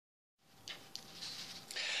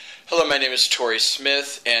Hello, my name is Tori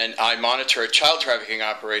Smith, and I monitor a child trafficking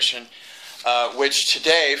operation, which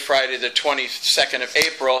today, Friday the 22nd of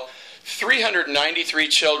April, 393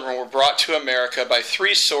 children were brought to America by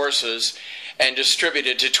 3 sources and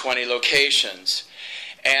distributed to 20 locations.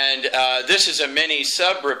 And this is a mini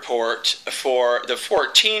sub-report for the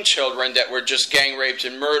 14 children that were just gang raped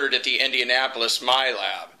and murdered at the Indianapolis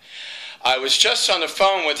MyLab. I was just on the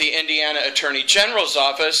phone with the Indiana Attorney General's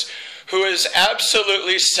office, who is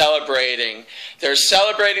absolutely celebrating. They're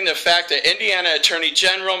celebrating the fact that Indiana Attorney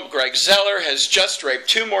General Greg Zoeller has just raped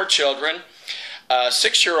 2 more children, a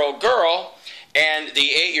 6-year-old girl and the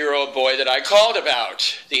 8-year-old boy that I called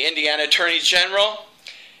about. The Indiana Attorney General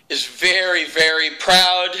is very, very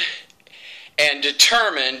proud and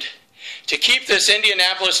determined to keep this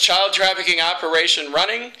Indianapolis child trafficking operation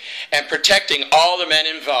running and protecting all the men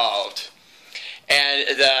involved. And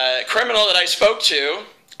the criminal that I spoke to,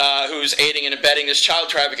 who's aiding and abetting this child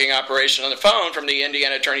trafficking operation on the phone from the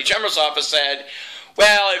Indiana Attorney General's office, said,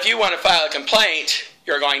 well, if you want to file a complaint,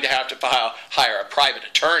 you're going to have to hire a private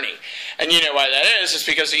attorney. And you know why that is. It's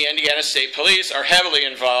because the Indiana State Police are heavily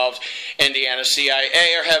involved. Indiana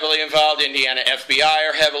CIA are heavily involved. Indiana FBI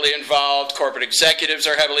are heavily involved. Corporate executives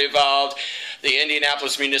are heavily involved. The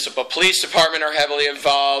Indianapolis Municipal Police Department are heavily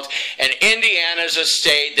involved. And Indiana is a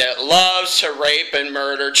state that loves to rape and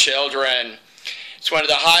murder children. It's one of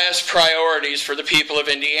the highest priorities for the people of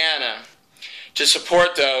Indiana to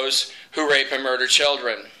support those who rape and murder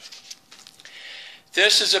children.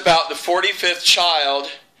 This is about the 45th child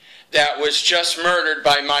that was just murdered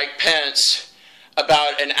by Mike Pence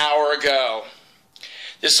about an hour ago.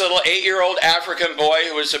 This little 8-year-old African boy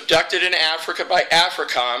who was abducted in Africa by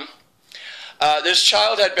AFRICOM. This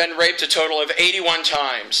child had been raped a total of 81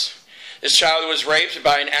 times. This child was raped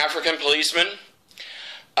by an African policeman,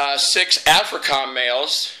 6 AFRICOM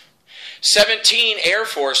males, 17 Air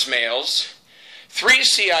Force males, 3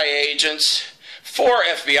 CIA agents, 4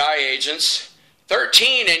 FBI agents,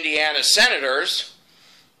 13 Indiana senators,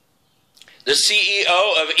 the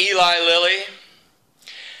CEO of Eli Lilly,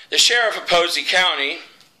 the sheriff of Posey County,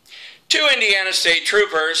 2 Indiana state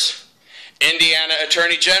troopers, Indiana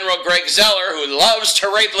Attorney General Greg Zoeller, who loves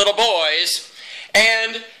to rape little boys,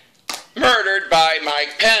 and murdered by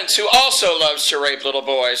Mike Pence, who also loves to rape little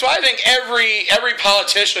boys. Well, I think every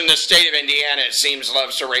politician in the state of Indiana, it seems,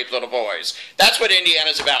 loves to rape little boys. That's what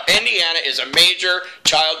Indiana's about. Indiana is a major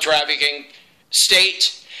child trafficking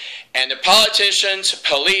state, and the politicians,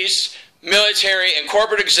 police, military, and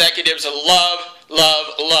corporate executives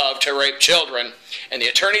love to rape children. And the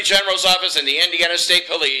Attorney General's office and the Indiana State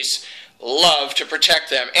Police love to protect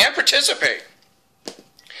them and participate.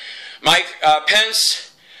 Mike Pence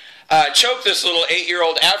choked this little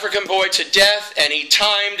 8-year-old African boy to death, and he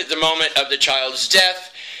timed the moment of the child's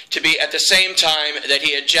death to be at the same time that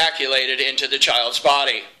he ejaculated into the child's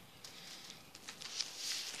body.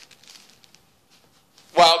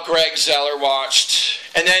 While Greg Zoeller watched.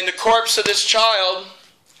 And then the corpse of this child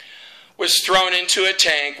was thrown into a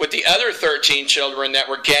tank with the other 13 children that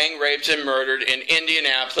were gang raped and murdered in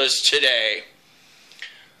Indianapolis today,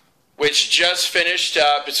 which just finished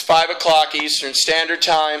up. It's 5 o'clock Eastern Standard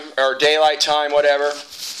Time, or Daylight Time, whatever.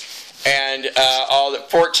 And all the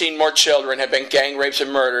 14 more children have been gang raped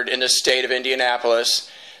and murdered in the state of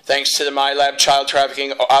Indianapolis, thanks to the MyLab child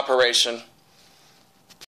trafficking operation.